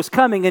train was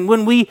coming, and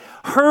when we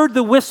heard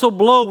the whistle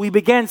blow, we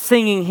began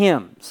singing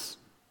hymns.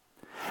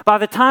 By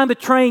the time the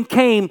train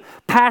came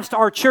past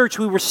our church,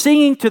 we were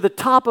singing to the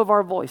top of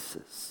our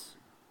voices.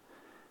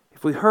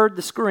 If we heard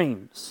the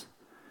screams,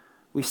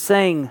 we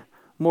sang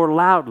more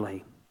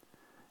loudly,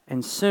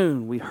 and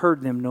soon we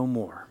heard them no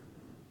more.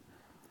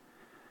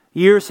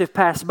 Years have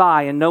passed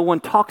by and no one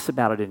talks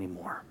about it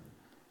anymore.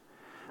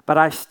 But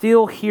I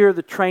still hear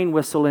the train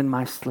whistle in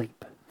my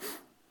sleep.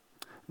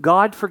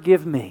 God,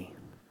 forgive me.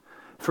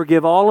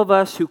 Forgive all of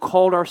us who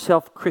called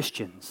ourselves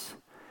Christians,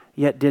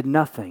 yet did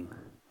nothing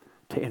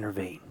to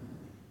intervene.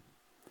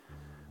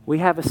 We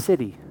have a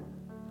city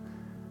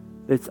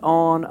that's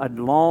on a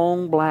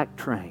long black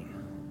train,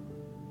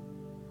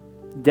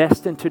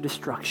 destined to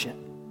destruction.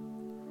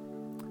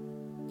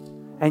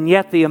 And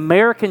yet the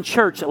American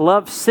church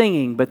loves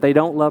singing, but they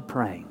don't love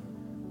praying.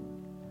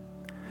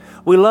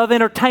 We love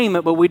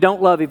entertainment, but we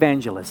don't love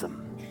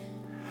evangelism.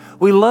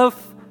 We love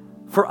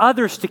for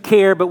others to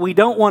care, but we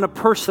don't want to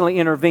personally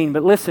intervene.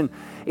 But listen,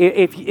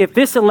 if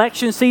this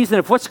election season,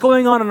 if what's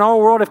going on in our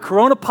world, if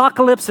Corona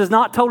apocalypse has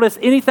not told us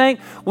anything,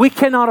 we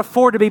cannot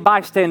afford to be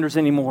bystanders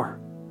anymore.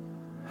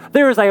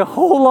 There is a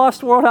whole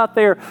lost world out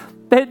there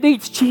that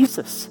needs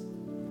Jesus.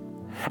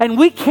 And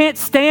we can't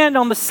stand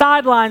on the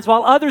sidelines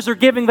while others are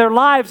giving their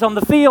lives on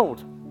the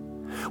field.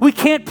 We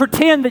can't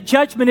pretend that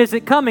judgment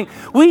isn't coming.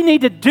 We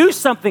need to do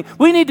something.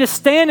 We need to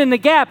stand in the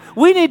gap.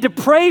 We need to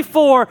pray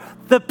for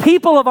the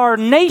people of our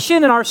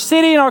nation and our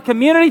city and our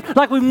community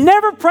like we've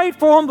never prayed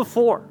for them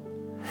before.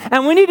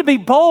 And we need to be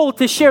bold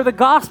to share the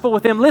gospel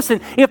with them.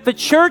 Listen, if the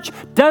church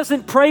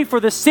doesn't pray for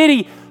the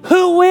city,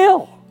 who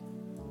will?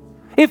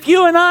 If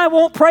you and I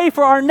won't pray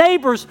for our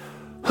neighbors,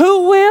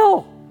 who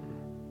will?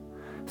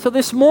 So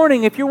this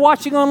morning, if you're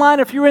watching online,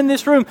 if you're in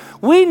this room,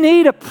 we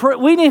need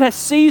a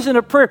season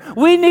of prayer.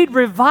 We need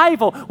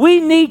revival.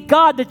 We need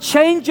God to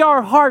change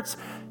our hearts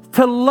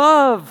to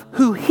love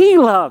who He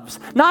loves.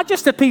 Not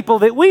just the people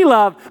that we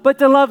love, but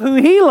to love who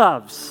He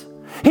loves.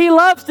 He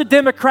loves the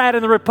Democrat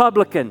and the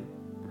Republican.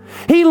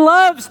 He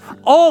loves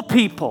all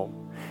people.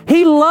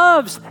 He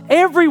loves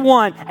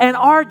everyone. And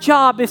our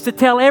job is to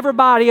tell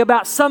everybody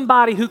about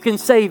somebody who can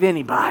save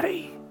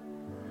anybody.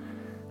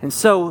 And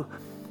so,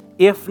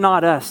 if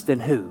not us, then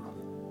who?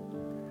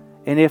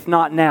 And if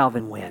not now,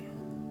 then when?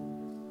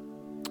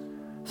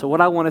 So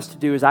what I want us to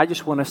do is I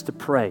just want us to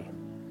pray.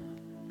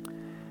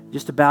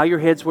 Just to bow your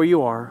heads where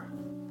you are.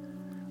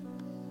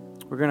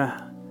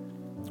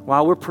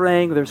 While we're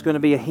praying, there's going to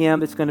be a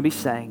hymn that's going to be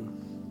sang.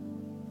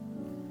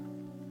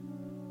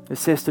 It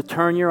says to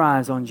turn your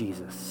eyes on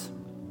Jesus.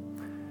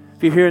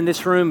 If you're here in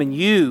this room and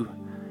you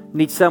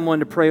need someone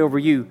to pray over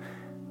you,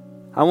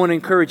 I want to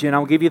encourage you, and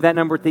I'll give you that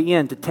number at the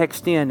end to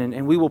text in,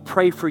 and we will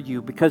pray for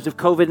you. Because of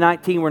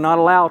COVID-19, we're not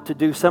allowed to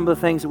do some of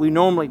the things that we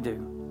normally do.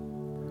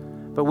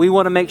 But we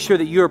want to make sure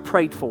that you're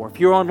prayed for. If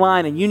you're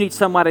online and you need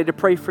somebody to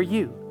pray for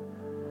you,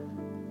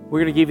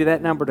 we're going to give you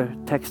that number to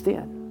text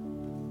in.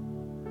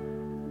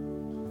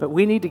 But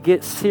we need to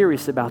get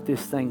serious about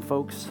this thing,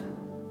 folks.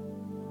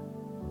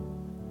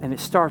 And it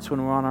starts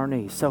when we're on our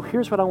knees. So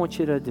here's what I want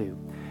you to do.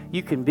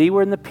 You can be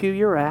where in the pew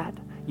you're at.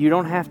 You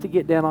don't have to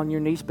get down on your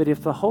knees, but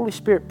if the Holy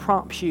Spirit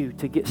prompts you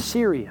to get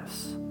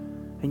serious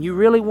and you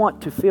really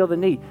want to feel the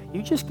need,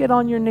 you just get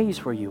on your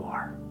knees where you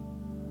are.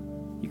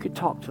 You could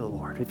talk to the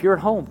Lord. If you're at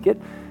home,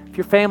 if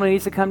your family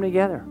needs to come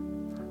together,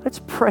 let's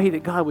pray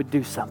that God would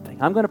do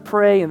something. I'm going to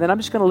pray, and then I'm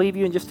just going to leave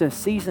you in just a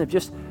season of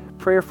just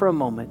prayer for a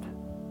moment.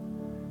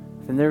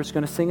 Then there's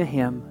going to sing a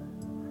hymn,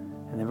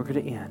 and then we're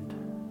going to end.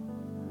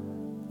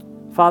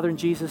 Father, in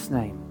Jesus'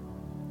 name,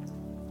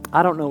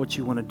 I don't know what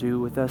you want to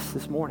do with us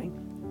this morning.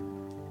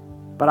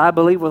 But I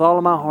believe with all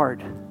of my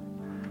heart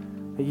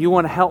that you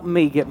want to help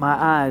me get my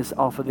eyes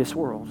off of this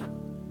world.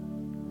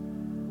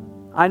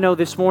 I know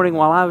this morning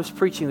while I was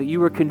preaching that you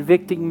were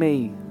convicting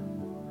me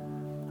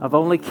of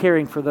only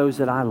caring for those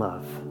that I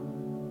love.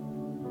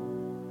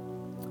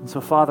 And so,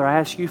 Father, I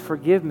ask you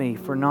forgive me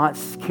for not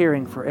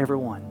caring for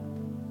everyone.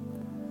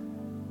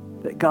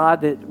 That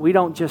God, that we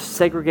don't just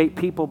segregate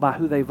people by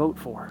who they vote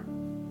for.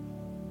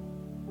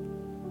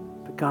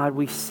 But God,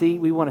 we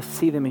want to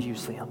see them as you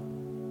see them.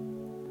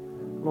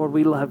 Lord,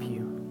 we love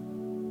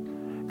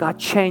you. God,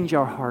 change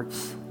our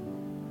hearts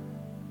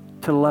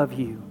to love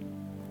you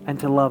and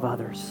to love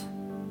others.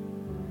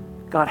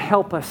 God,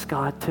 help us,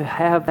 God, to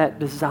have that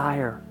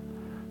desire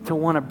to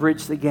want to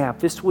bridge the gap.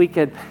 This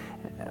weekend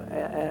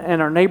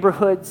in our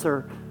neighborhoods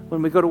or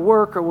when we go to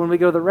work or when we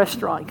go to the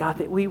restaurant, God,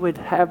 that we would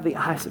have the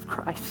eyes of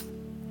Christ.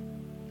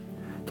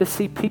 To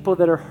see people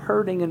that are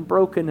hurting and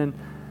broken and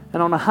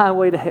on a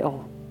highway to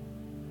hell.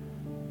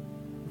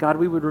 God,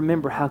 we would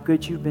remember how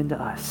good you've been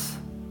to us.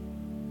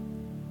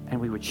 And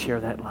we would share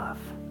that love.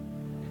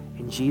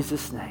 In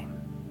Jesus' name,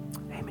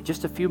 amen.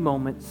 Just a few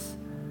moments,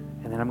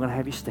 and then I'm going to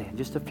have you stand.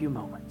 Just a few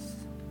moments.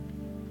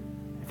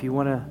 If you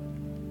want to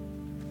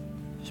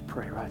just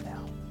pray right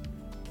now.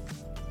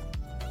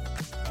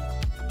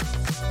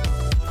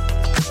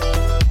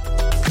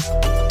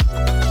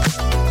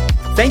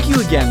 Thank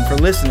you again for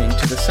listening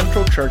to the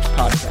Central Church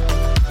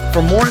Podcast.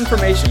 For more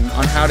information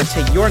on how to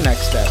take your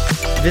next step,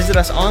 visit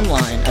us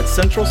online at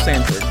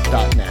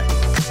centralsanford.net.